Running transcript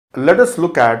Let us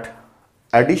look at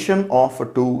addition of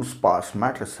two sparse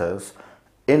matrices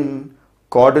in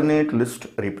coordinate list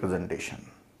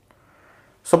representation.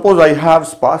 Suppose I have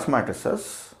sparse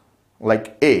matrices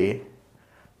like A,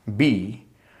 B,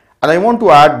 and I want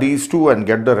to add these two and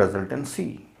get the result in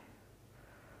C.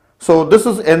 So this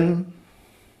is in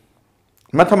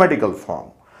mathematical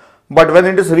form. But when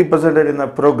it is represented in a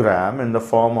program in the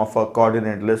form of a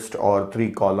coordinate list or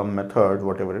 3-column method,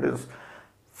 whatever it is,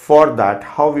 for that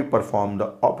how we perform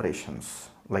the operations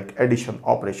like addition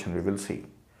operation we will see.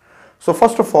 So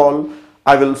first of all,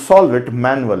 I will solve it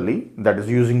manually, that is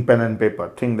using pen and paper.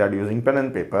 Think that using pen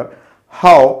and paper,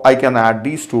 how I can add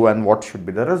these two and what should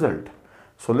be the result.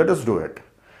 So let us do it.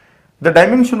 The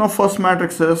dimension of first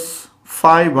matrix is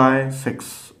 5 by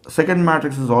 6. Second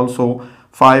matrix is also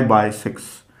 5 by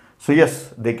 6. So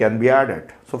yes, they can be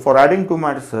added. So for adding two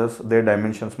matrices, their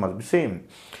dimensions must be same.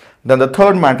 Then the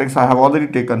third matrix I have already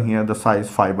taken here the size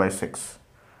 5 by 6.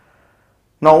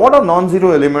 Now what are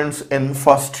non-zero elements in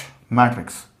first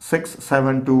matrix? 6,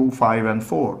 7, 2, 5 and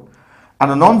 4.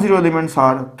 And the non-zero elements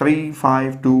are 3,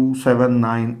 5, 2, 7,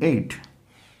 9, 8.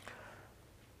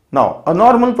 Now a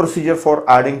normal procedure for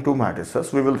adding two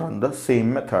matrices, we will run the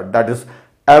same method, that is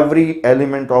every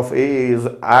element of A is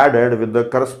added with the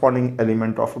corresponding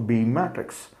element of B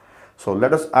matrix. So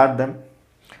let us add them.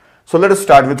 So let us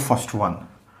start with first one.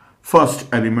 First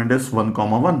element is 1,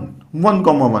 1. 1,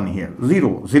 1 here,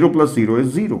 0. 0 plus 0 is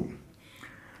 0.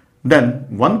 Then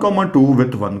 1, 2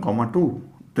 with 1, 2.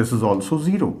 This is also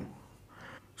 0.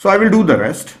 So I will do the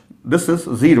rest. This is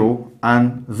 0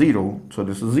 and 0. So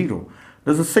this is 0.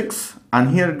 This is 6 and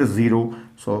here it is 0.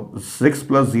 So 6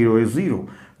 plus 0 is 0.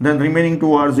 Then remaining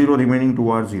 2 are 0, remaining 2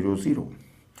 are 0, 0.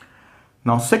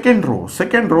 Now second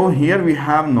row here we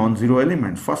have non-zero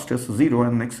elements. First is 0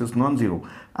 and next is non-zero.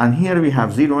 And here we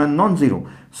have 0 and non-zero.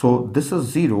 So this is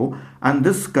 0 and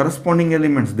this corresponding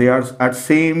elements, they are at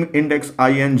same index I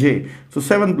and j. So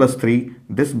 7 plus 3,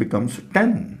 this becomes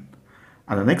 10.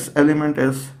 And the next element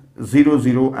is 0,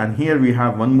 0 and here we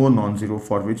have one more non-zero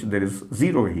for which there is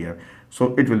 0 here.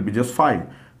 So it will be just 5.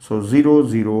 So 0,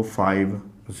 0, 5,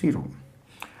 0.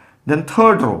 Then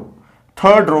third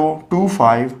row 2,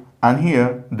 5 and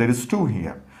here there is 2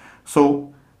 here.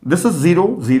 So this is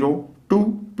 0, 0,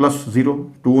 2 plus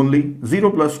 0, 2 only,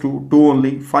 0 plus 2, 2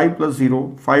 only, 5 plus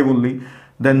 0, 5 only,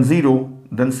 then 0,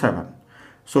 then 7.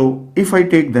 So if I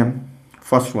take them,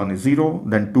 first one is 0,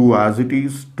 then 2 as it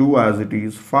is, 2 as it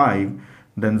is, 5,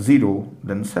 then 0,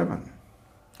 then 7.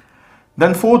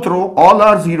 Then fourth row, all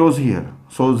are zeros here.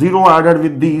 So 0 added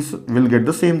with these will get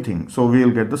the same thing. So we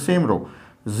will get the same row.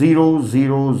 0,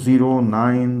 0, 0,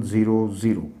 9, 0,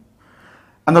 0.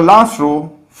 And the last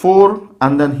row 4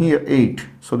 and then here 8.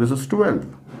 So this is 12.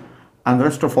 And the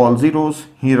rest of all zeros,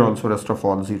 here also rest of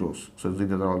all zeros. So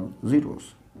these are all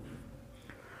zeros.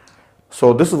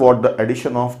 So this is what the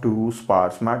addition of two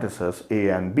sparse matrices A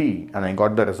and B, and I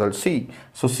got the result C.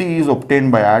 So C is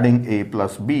obtained by adding A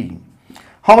plus B.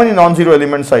 How many non-zero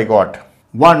elements I got?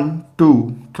 1,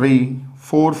 2, 3,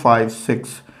 4, 5,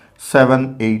 6,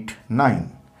 7, 8,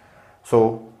 9.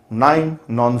 So 9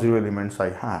 non-zero elements I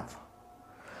have.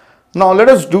 Now let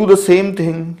us do the same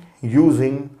thing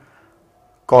using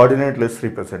coordinate list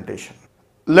representation.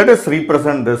 Let us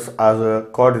represent this as a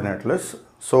coordinate list.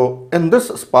 So in this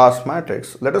sparse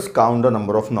matrix, let us count the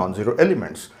number of non-zero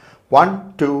elements.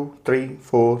 1, 2, 3,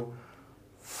 4,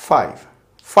 5.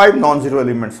 5 non-zero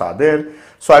elements are there.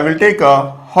 So I will take a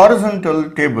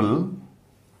horizontal table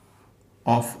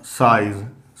of size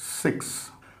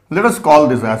 6. Let us call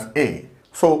this as A.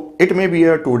 So it may be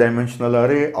a two-dimensional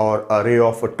array or array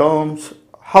of terms.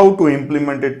 How to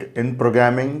implement it in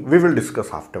programming, we will discuss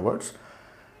afterwards.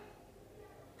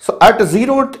 So at the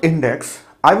 0th index,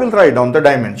 I will write down the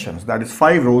dimensions, that is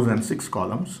 5 rows and 6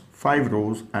 columns, 5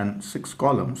 rows and 6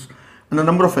 columns, and the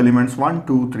number of elements 1,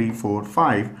 2, 3, 4,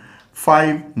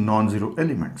 5 non-zero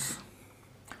elements.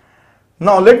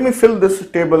 Now let me fill this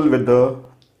table with the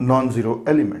non-zero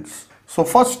elements. So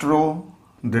first row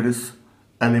there is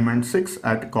element 6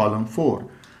 at column 4.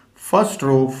 First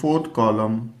row, fourth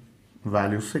column,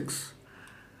 value 6.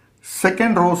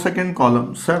 Second row, second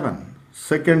column, 7.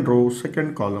 Second row,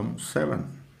 second column,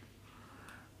 7.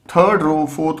 Third row,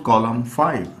 fourth column,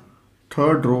 5.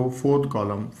 Third row, fourth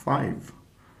column, 5.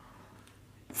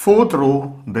 Fourth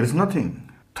row, there is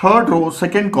nothing. Third row,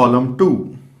 second column,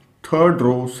 2. Third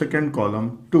row, second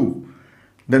column, 2.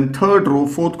 Then third row,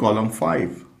 fourth column,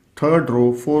 5. Third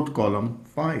row, fourth column,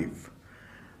 5.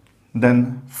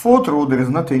 Then fourth row, there is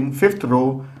nothing. Fifth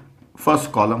row,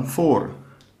 first column, 4.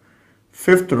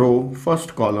 Fifth row,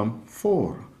 first column,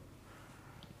 4.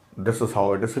 This is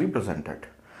how it is represented.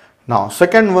 Now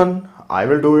second one, I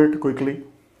will do it quickly.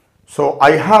 So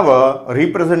I have a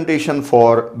representation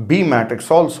for B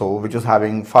matrix also, which is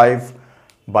having 5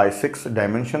 by 6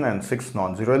 dimension and 6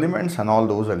 non-zero elements, and all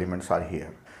those elements are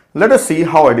here. Let us see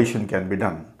how addition can be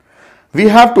done. We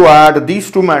have to add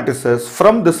these two matrices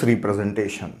from this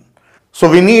representation. So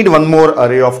we need one more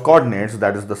array of coordinates,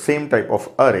 that is the same type of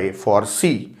array for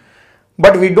C,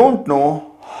 but we don't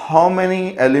know how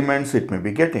many elements it may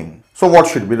be getting. So what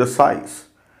should be the size?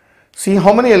 See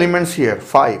how many elements here?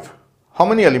 5. How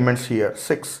many elements here?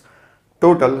 6.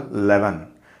 Total 11.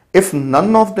 If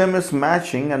none of them is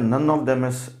matching and none of them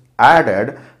is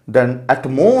added, then at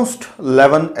most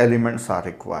 11 elements are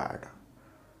required.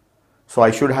 So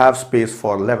I should have space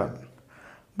for 11.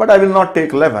 But I will not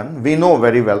take 11. We know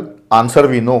very well. Answer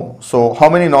we know. So how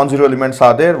many non-zero elements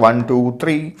are there? 1, 2,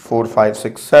 3, 4, 5,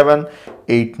 6, 7,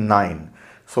 8, 9.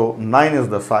 So 9 is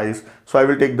the size. So I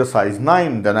will take the size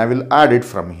 9. Then I will add it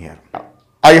from here.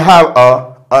 I have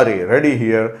a array ready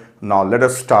here. Now let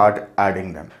us start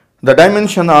adding them. The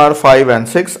dimension are 5 and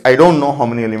 6. I don't know how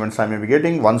many elements I may be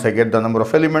getting. Once I get the number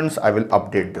of elements, I will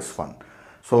update this one.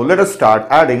 So let us start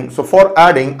adding. So for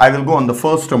adding, I will go on the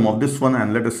first term of this one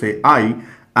and let us say I,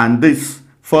 and this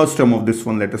first term of this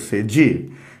one, let us say j.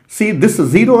 See, this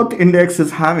 0th index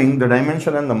is having the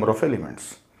dimension and number of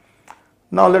elements.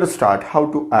 Now let us start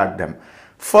how to add them.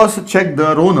 First check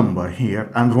the row number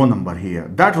here and row number here.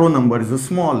 That row number is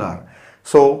smaller.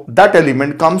 So that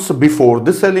element comes before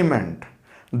this element.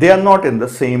 They are not in the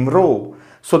same row.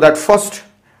 So that first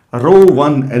row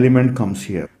 1 element comes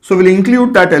here. So we'll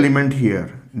include that element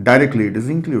here. Directly it is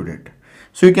included.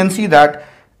 So you can see that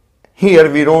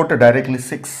here we wrote directly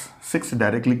 6. 6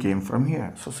 directly came from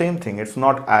here. So same thing, it's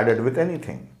not added with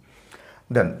anything.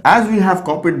 Then as we have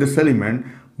copied this element,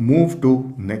 move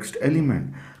to next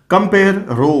element. Compare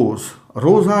rows.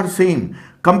 Rows are same.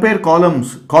 Compare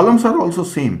columns. Columns are also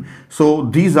same. So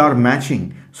these are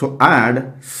matching. So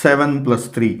add 7 plus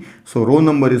 3. So row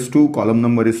number is 2, column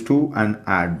number is 2, and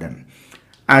add them.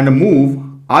 And move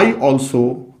I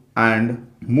also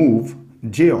and move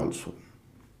j also.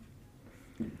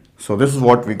 So this is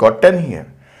what we got 10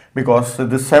 here, because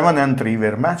the 7 and 3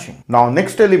 were matching. Now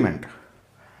next element,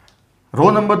 row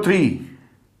number 3,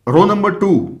 row number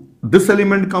 2, this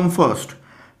element come first.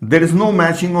 There is no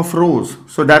matching of rows,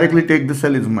 so directly take this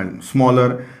element,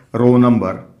 smaller row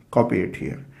number, copy it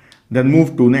here. Then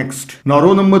move to next. Now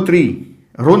row number 3,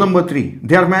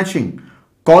 they are matching.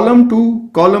 Column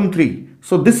 2, column 3.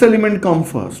 So this element come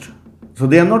first. So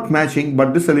they are not matching,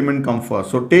 but this element come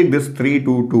first. So take this 3,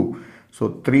 2, 2.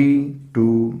 So 3,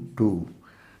 2, 2.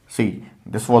 See,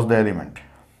 this was the element.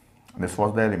 This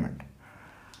was the element.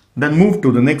 Then move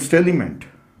to the next element,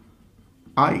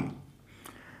 I.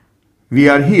 We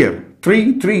are here,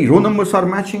 3, 3. Row numbers are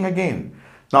matching again.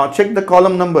 Now check the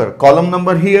column number. Column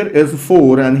number here is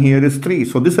 4 and here is 3.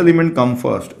 So this element come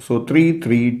first. So 3,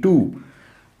 3, 2.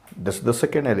 This is the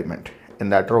second element in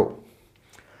that row.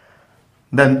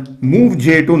 Then move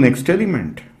j to next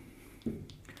element.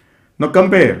 Now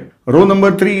compare. Row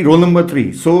number 3, row number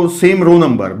 3. So same row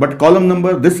number, but column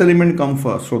number, this element come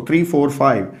first. So 3, 4,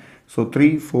 5. So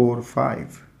 3, 4,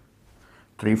 5.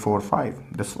 3, 4,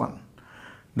 5. This one.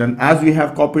 Then as we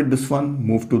have copied this one,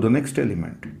 move to the next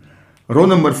element. Row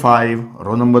number 5,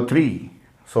 row number 3.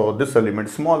 So this element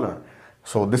smaller.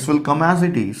 So this will come as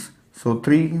it is. So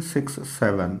 3, 6,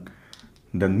 7.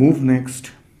 Then move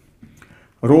next.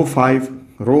 Row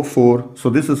 5, row 4. So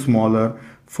this is smaller.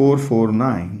 4, 4,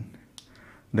 9.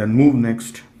 Then move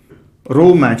next.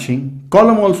 Row matching,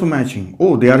 column also matching.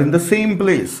 Oh, they are in the same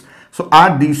place. So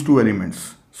add these two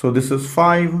elements. So this is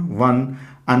 5, 1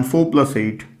 and 4 plus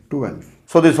 8, 12.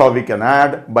 So this is how we can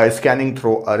add by scanning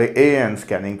through array A and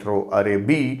scanning through array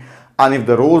B. And if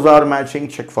the rows are matching,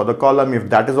 check for the column. If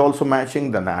that is also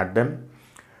matching, then add them.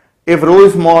 If row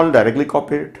is small, directly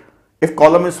copy it. If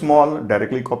column is small,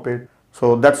 directly copy it.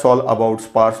 So that's all about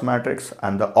sparse matrix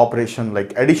and the operation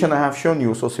like addition I have shown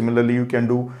you. So similarly, you can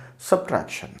do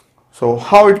subtraction. So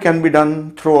how it can be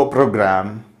done through a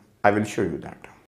program, I will show you that.